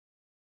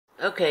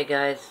Okay,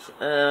 guys,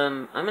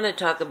 I'm going to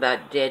talk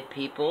about dead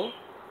people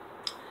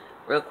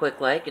real quick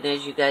like, and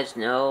as you guys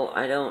know,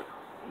 I don't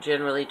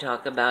generally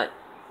talk about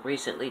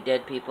recently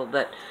dead people,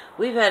 but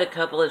we've had a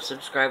couple of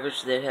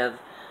subscribers that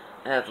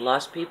have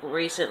lost people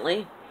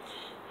recently,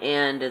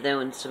 and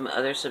then some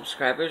other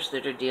subscribers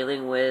that are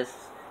dealing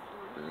with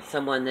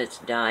someone that's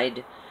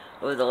died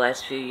over the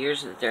last few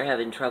years that they're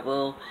having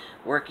trouble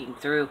working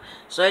through.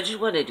 So I just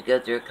wanted to go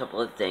through a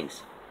couple of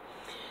things.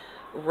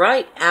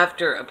 Right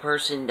after a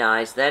person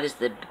dies, that is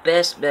the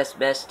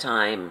best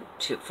time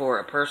for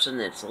a person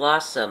that's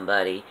lost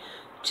somebody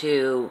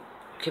to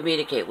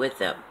communicate with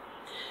them.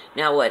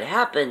 Now what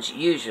happens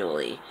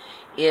usually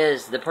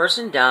is the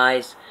person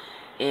dies,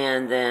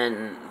 and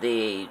then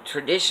the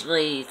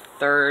traditionally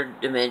third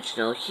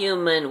dimensional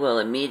human will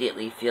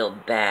immediately feel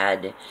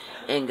bad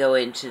and go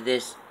into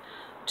this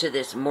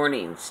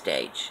mourning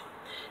stage.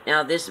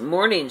 Now this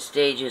mourning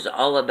stage is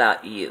all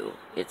about you.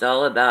 It's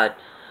all about,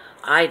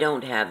 I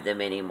don't have them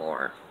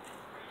anymore.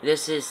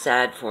 This is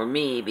sad for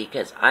me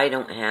because I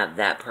don't have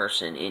that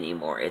person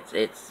anymore.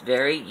 It's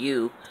very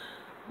you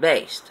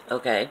based,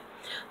 okay?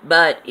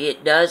 But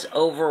it does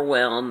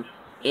overwhelm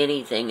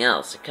anything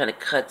else. It kind of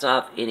cuts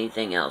off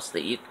anything else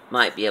that you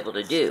might be able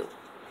to do.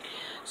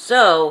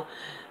 So,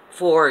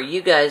 for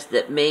you guys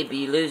that may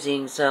be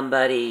losing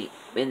somebody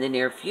in the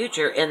near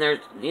future, and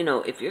there's,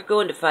 if you're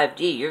going to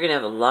 5D, you're going to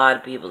have a lot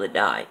of people that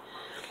die,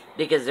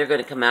 because they're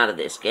going to come out of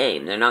this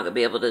game. They're not going to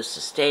be able to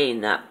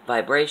sustain that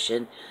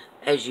vibration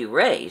as you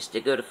raise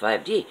to go to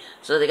 5D.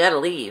 So they got to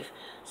leave.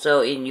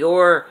 So in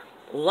your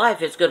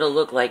life, it's going to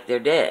look like they're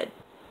dead.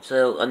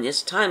 So on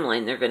this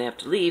timeline, they're going to have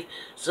to leave,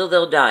 so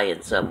they'll die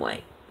in some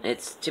way.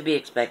 It's to be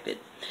expected.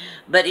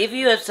 But if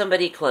you have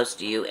somebody close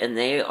to you and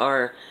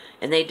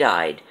they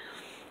died,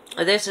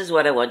 this is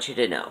what I want you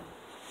to know.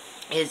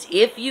 Is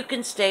if you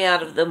can stay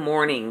out of the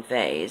mourning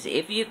phase,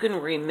 if you can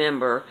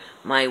remember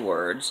my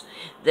words,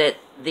 that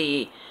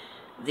the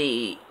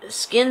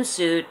skin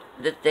suit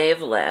that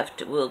they've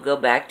left will go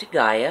back to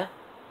Gaia,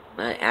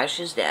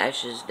 ashes to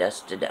ashes,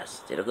 dust to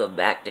dust. It'll go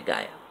back to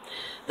Gaia.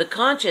 The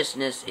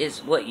consciousness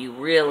is what you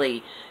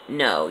really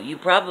know. You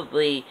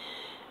probably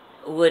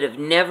would have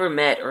never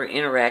met or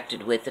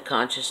interacted with the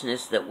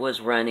consciousness that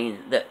was running,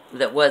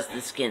 that was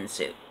the skin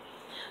suit.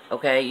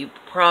 Okay, you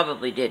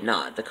probably did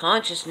not. The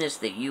consciousness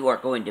that you are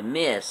going to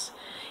miss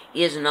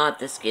is not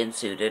the skin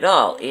suit at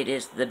all. It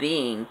is the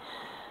being,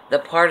 the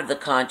part of the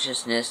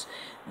consciousness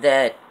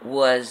that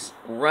was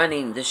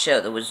running the show,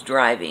 that was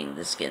driving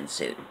the skin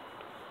suit.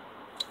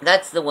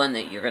 That's the one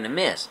that you're going to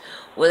miss.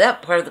 Well,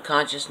 that part of the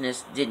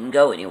consciousness didn't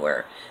go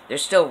anywhere. They're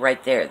still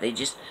right there. They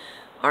just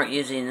aren't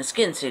using the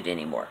skin suit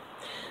anymore.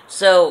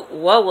 So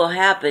what will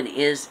happen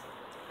is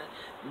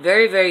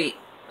very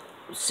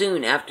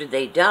soon after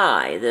they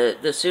die,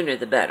 the sooner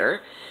the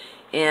better,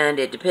 and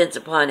it depends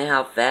upon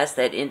how fast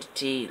that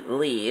entity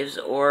leaves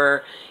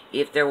or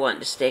if they're wanting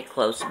to stay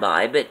close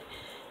by, but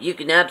you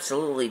can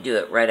absolutely do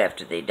it right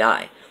after they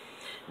die.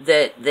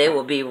 That they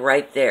will be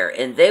right there,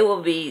 and they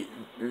will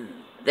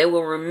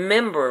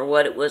remember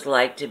what it was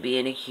like to be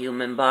in a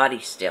human body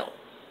still,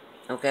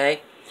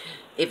 okay?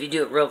 If you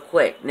do it real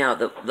quick. Now,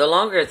 the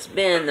longer it's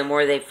been, the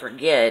more they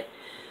forget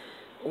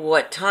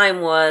what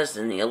time was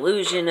and the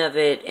illusion of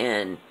it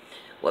and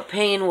what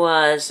pain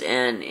was,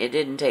 and it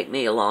didn't take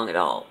me long at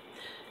all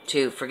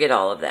to forget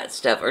all of that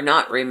stuff or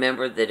not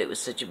remember that it was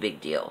such a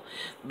big deal.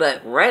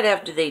 But right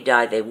after they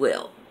die, they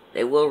will.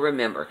 They will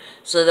remember.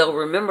 So they'll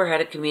remember how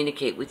to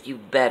communicate with you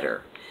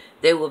better.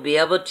 They will be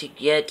able to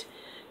get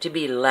to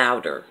be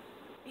louder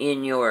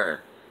in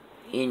your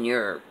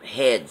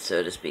head,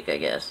 so to speak, I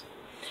guess.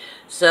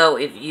 So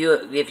if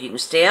you can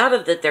stay out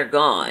of that, they're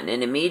gone,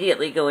 and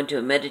immediately go into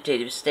a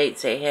meditative state,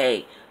 say,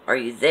 hey, are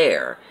you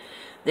there?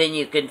 Then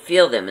you can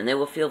feel them, and they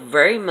will feel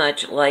very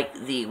much like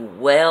the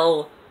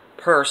well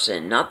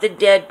person, not the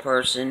dead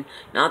person,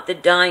 not the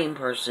dying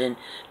person,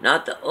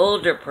 not the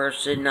older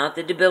person, not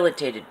the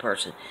debilitated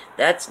person.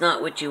 That's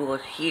not what you will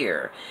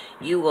hear.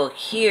 You will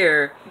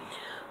hear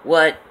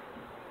what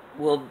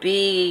will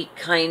be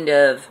kind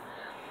of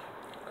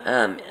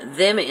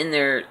them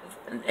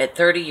at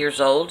 30 years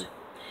old,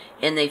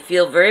 and they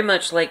feel very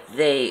much like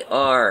they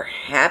are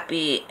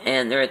happy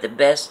and they're at the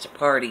best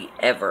party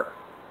ever.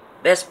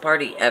 Best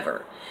party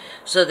ever.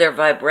 So their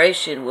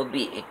vibration will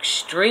be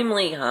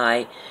extremely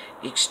high,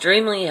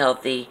 extremely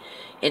healthy,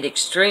 and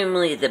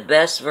extremely the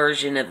best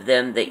version of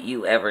them that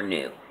you ever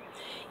knew.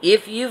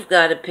 If you've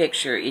got a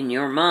picture in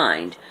your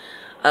mind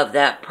of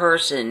that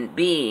person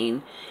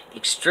being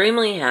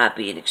extremely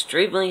happy and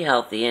extremely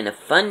healthy and a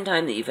fun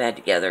time that you've had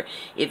together,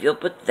 if you'll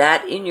put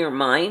that in your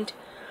mind,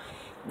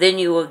 then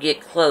you will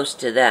get close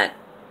to that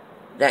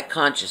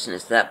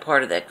consciousness, that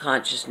part of that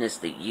consciousness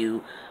that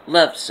you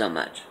love so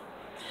much.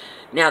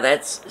 Now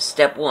that's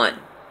step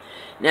one.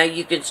 Now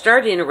you can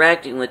start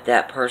interacting with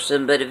that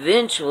person, but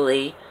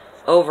eventually,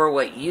 over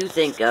what you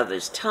think of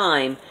as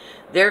time,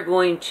 they're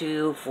going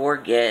to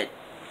forget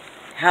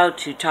how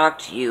to talk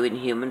to you in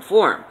human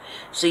form.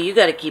 So you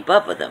got to keep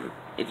up with them.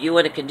 If you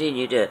want to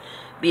continue to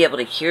be able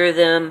to hear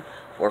them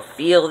or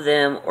feel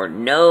them or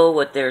know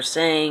what they're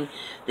saying,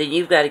 then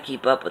you've got to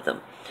keep up with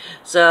them.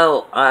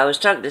 So I was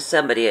talking to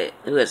somebody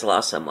who has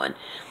lost someone,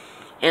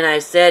 and I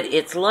said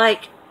it's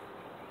like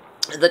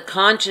the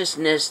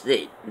consciousness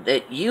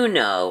that you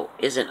know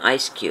is an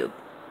ice cube,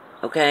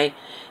 okay?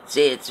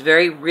 See, it's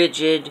very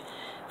rigid,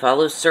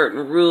 follows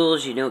certain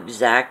rules, you know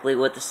exactly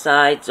what the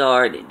sides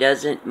are, and it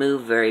doesn't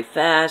move very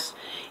fast,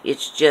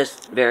 it's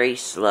just very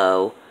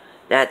slow.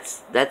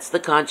 That's the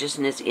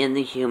consciousness in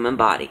the human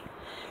body.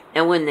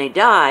 And when they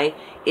die,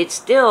 it's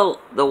still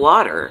the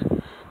water.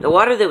 The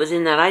water that was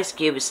in that ice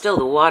cube is still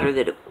the water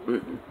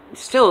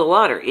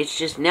it's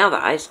just now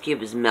the ice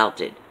cube is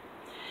melted.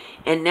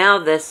 And now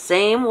the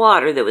same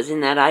water that was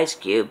in that ice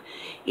cube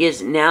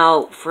is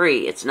now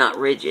free. It's not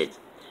rigid.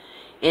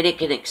 And it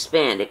can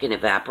expand. It can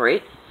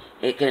evaporate.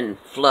 It can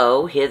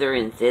flow hither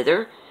and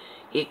thither.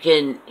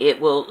 It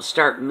will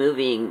start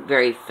moving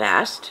very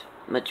fast,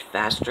 much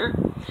faster.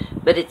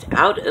 But it's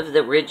out of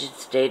the rigid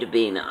state of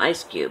being an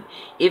ice cube.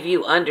 If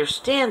you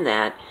understand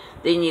that,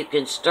 then you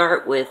can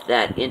start with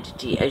that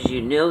entity as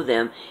you know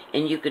them,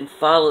 and you can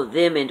follow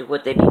them into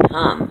what they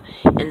become.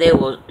 And they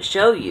will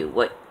show you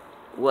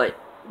what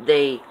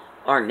they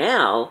are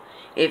now.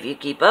 If you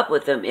keep up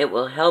with them, it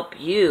will help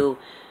you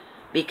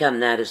become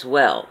that as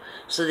well,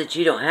 so that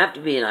you don't have to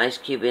be an ice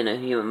cube in a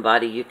human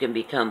body. You can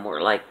become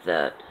more like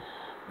the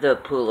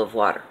pool of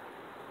water,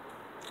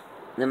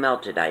 the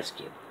melted ice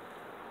cube.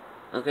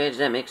 Okay, does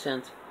that make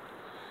sense?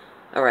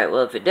 Alright,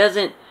 well, if it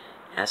doesn't,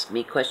 ask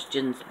me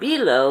questions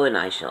below and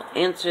I shall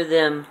answer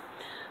them.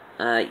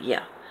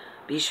 Yeah,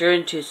 be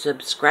sure to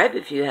subscribe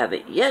if you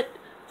haven't yet.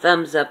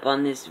 Thumbs up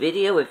on this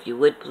video if you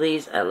would,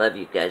 please. I love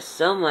you guys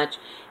so much,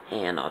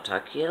 and I'll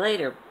talk to you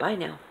later. Bye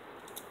now.